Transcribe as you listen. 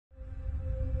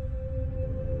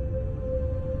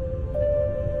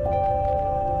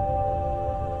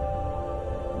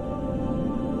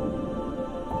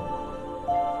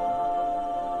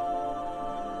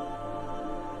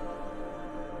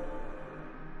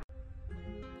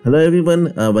Hello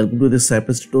everyone, welcome to this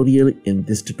Cypress tutorial. In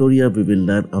this tutorial, we will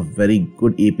learn a very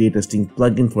good API testing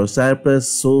plugin for Cypress.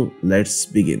 So let's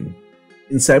begin.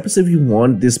 In Cypress, if you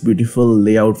want this beautiful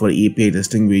layout for API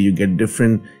testing where you get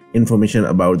different information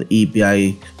about the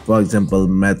API, for example,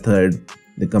 method,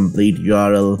 the complete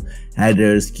URL,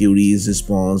 headers, queries,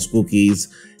 response, cookies,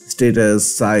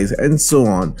 status, size, and so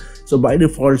on. So by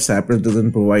default, Cypress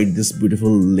doesn't provide this beautiful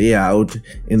layout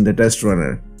in the test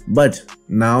runner. But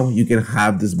now you can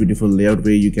have this beautiful layout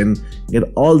where you can get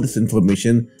all this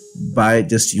information by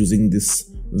just using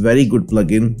this very good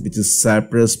plugin, which is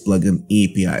Cypress plugin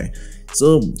API.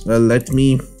 So let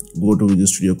me go to Visual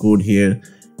Studio Code here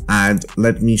and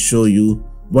let me show you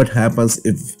what happens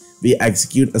if we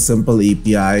execute a simple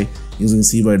API using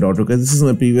cy.api. This is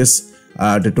my previous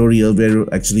tutorial where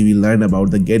actually we learned about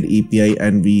the get API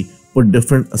and we put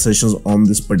different assertions on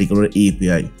this particular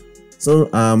API. So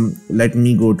let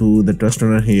me go to the test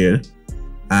runner here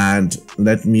and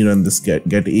let me run this get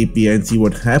API and see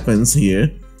what happens here.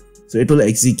 So it will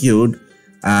execute,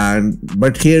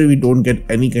 but here we don't get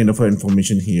any kind of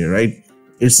information here, right?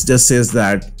 It just says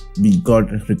that we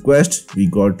got a request, we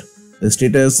got the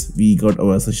status, we got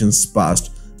our sessions passed,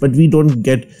 but we don't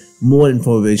get more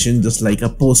information just like a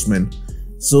postman.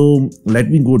 So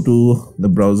let me go to the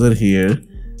browser here,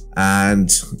 and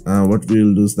what we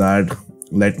will do is that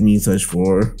let me search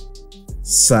for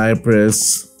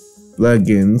Cypress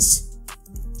plugins,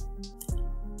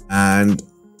 and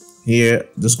here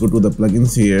just go to the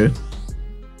plugins here,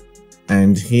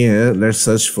 and here let's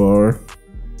search for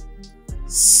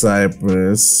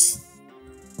Cypress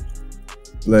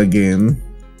plugin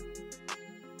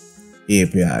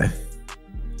API.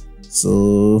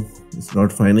 So it's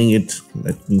not finding it.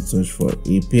 Let me search for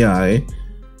API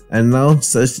and now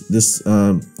search this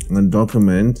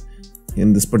document.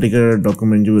 In this particular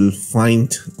document you will find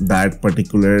that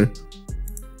particular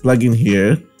plugin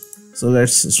here. So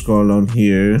let's scroll down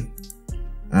here,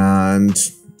 and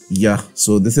yeah,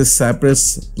 so this is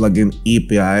Cypress plugin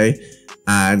API,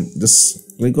 and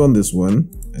just click on this one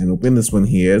and open this one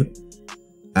here,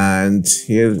 and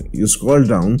here you scroll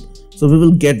down. So we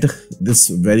will get this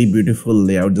very beautiful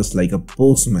layout just like a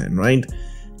postman, right?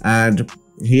 And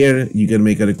here you can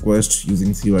make a request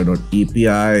using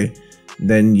cy.api.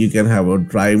 Then you can have a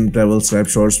time travel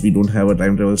snapshots. We don't have a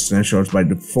time travel snapshots by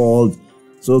default.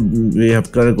 So we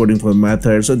have color coding for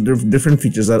method. So different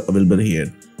features are available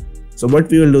here. So what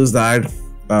we will do is that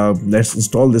let's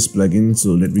install this plugin.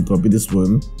 So let me copy this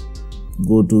one,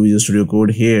 go to Visual Studio Code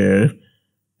here,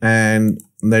 and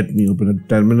let me open a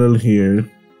terminal here,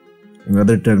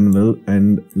 another terminal,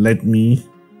 and let me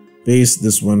paste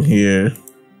this one here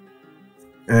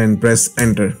and press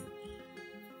enter.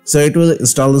 So it will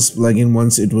install this plugin.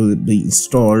 Once it will be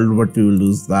installed, what we will do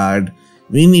is that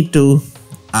we need to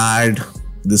add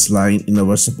this line in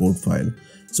our support file.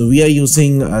 So we are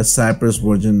using a Cypress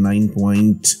version 9.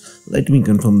 Let me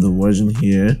confirm the version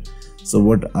here. So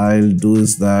what I'll do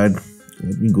is that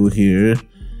let me go here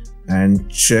and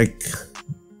check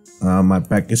my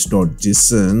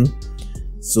package.json.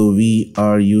 So we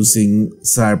are using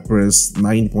Cypress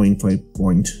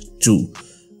 9.5.2,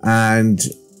 and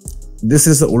this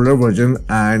is the older version,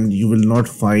 and you will not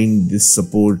find this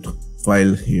support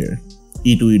file here,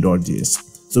 e2e.js.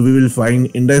 So we will find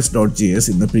index.js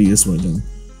in the previous version,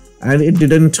 and it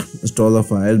didn't install a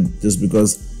file just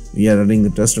because we are running the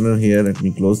test runner here. Let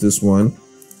me close this one,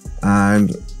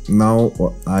 and now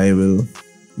I will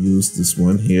use this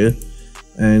one here,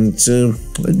 and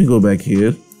let me go back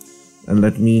here and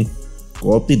let me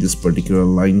copy this particular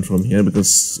line from here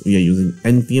because we are using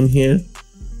npm here,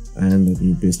 and let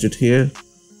me paste it here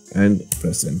and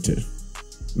press enter.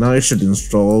 Now it should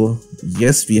install.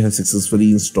 Yes, we have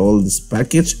successfully installed this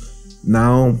package.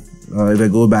 Now if I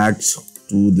go back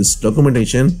to this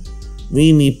documentation,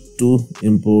 we need to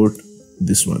import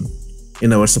this one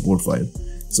in our support file.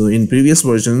 So in previous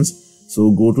versions,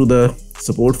 so go to the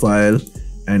support file,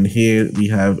 and here we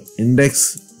have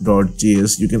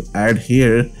index.js. you can add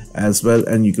here as well,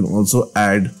 and you can also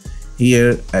add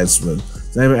here as well.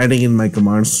 So I'm adding in my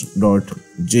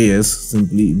commands.js.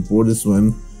 Simply import this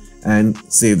one and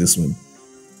save this one.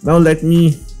 Now let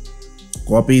me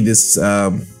copy this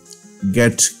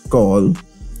get call,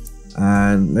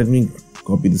 and let me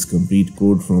copy this complete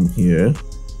code from here,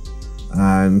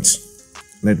 and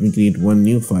let me create one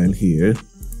new file here,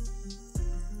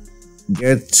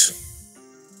 get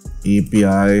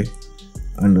API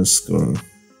underscore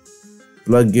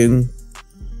plugin.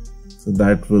 So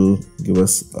that will give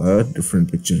us a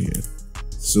different picture here.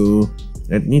 So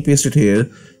let me paste it here.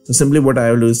 So simply what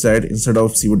I will do is that instead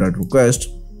of cy.request,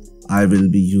 I will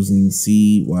be using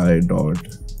cy.api.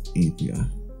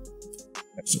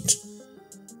 That's it.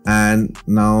 And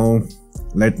now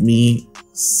let me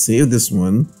save this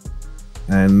one,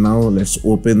 and now let's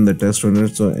open the test runner.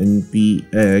 So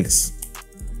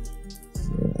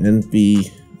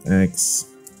npx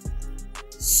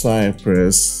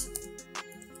Cypress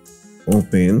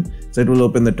open. So it will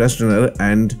open the test runner,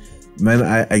 and when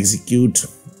I execute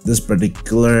this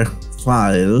particular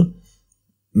file,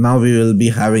 now we will be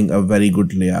having a very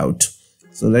good layout.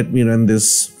 So let me run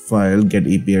this file, get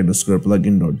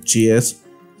api_plugin.js.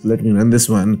 So let me run this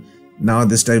one. Now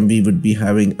this time we would be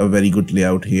having a very good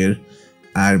layout here,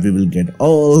 and we will get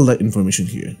all the information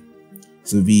here.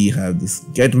 So we have this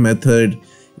get method,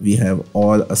 we have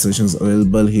all assertions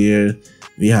available here,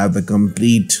 we have the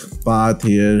complete path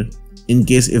here. In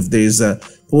case if there is a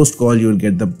post call, you will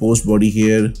get the post body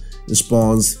here,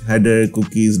 response, header,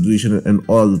 cookies, duration, and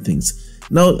all the things.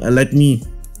 Now let me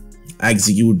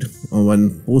execute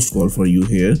one post call for you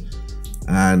here,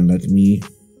 and let me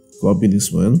copy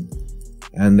this one,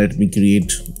 and let me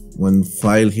create one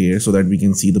file here so that we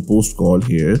can see the post call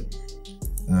here.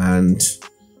 And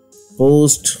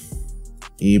post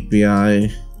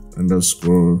API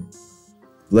underscore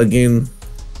plugin.js.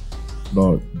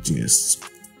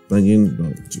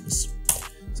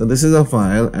 So this is a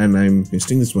file, and I'm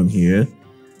pasting this one here,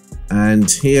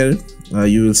 and here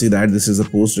you will see that this is a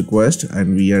post request,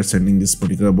 and we are sending this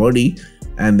particular body,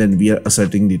 and then we are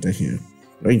asserting data here,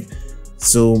 right?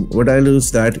 So what I'll do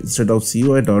is that instead of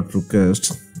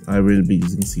cy.request, I will be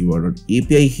using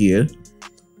cy.api here,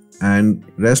 and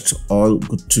rest all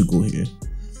good to go here.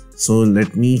 So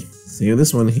let me save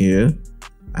this one here,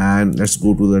 and let's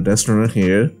go to the test runner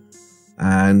here,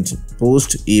 and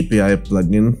post API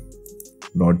plugin.js.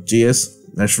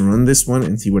 Let's run this one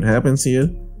and see what happens here.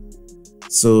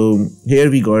 So here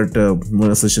we got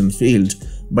one assertion failed,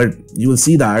 but you will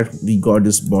see that we got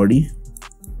this body.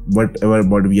 Whatever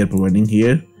body we are providing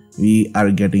here, we are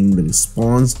getting the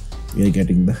response, we are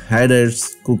getting the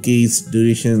headers, cookies,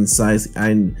 duration, size,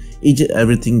 and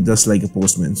everything just like a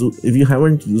postman. So if you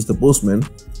haven't used the postman,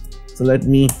 so let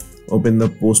me open the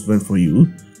postman for you,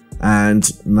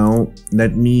 and now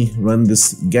let me run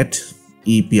this get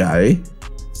API.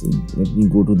 So let me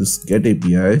go to this get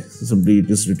API. So simply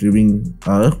it is retrieving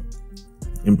a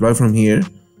employee from here.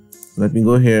 So let me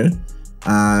go here,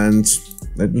 and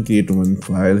let me create one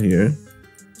file here,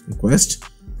 request.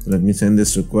 So let me send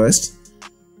this request,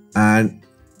 and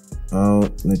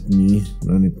let me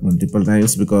run it multiple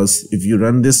times, because if you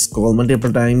run this call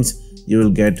multiple times, you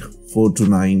will get 4 to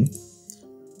 9.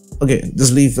 Okay,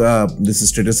 just leave this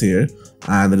status here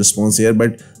and the response here,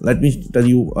 but let me tell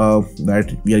you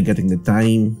that we are getting the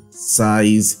time,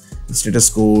 size, status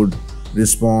code,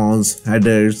 response,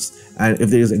 headers, and if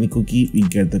there is any cookie, we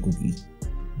get the cookie.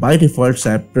 By default,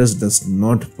 Cypress does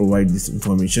not provide this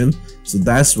information, so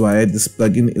that's why this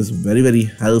plugin is very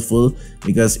helpful,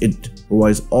 because it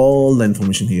provides all the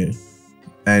information here.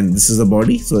 And this is a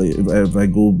body. So if I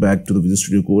go back to the Visual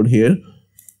Studio Code here,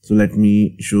 so let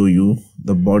me show you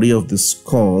the body of this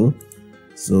call.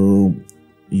 So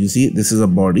you see this is a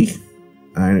body,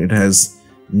 and it has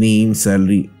name,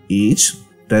 salary, age,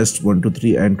 test 1 to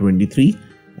 3 and 23.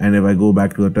 And if I go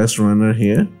back to the test runner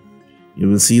here, you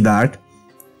will see that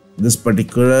this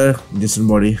particular JSON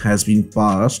body has been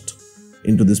passed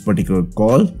into this particular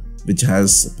call, which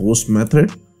has post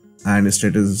method, and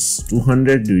status is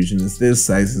 200, duration is this,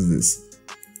 size is this.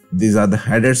 These are the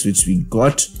headers which we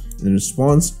got in the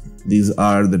response. These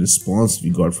are the response we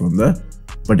got from the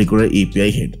particular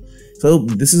API head. So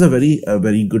this is a very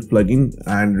good plugin,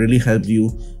 and really helps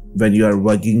you when you are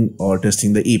working or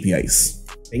testing the APIs.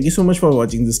 Thank you so much for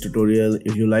watching this tutorial.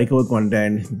 If you like our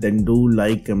content, then do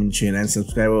like, comment, share, and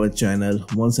subscribe our channel.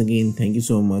 Once again, thank you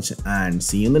so much, and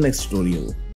see you in the next tutorial.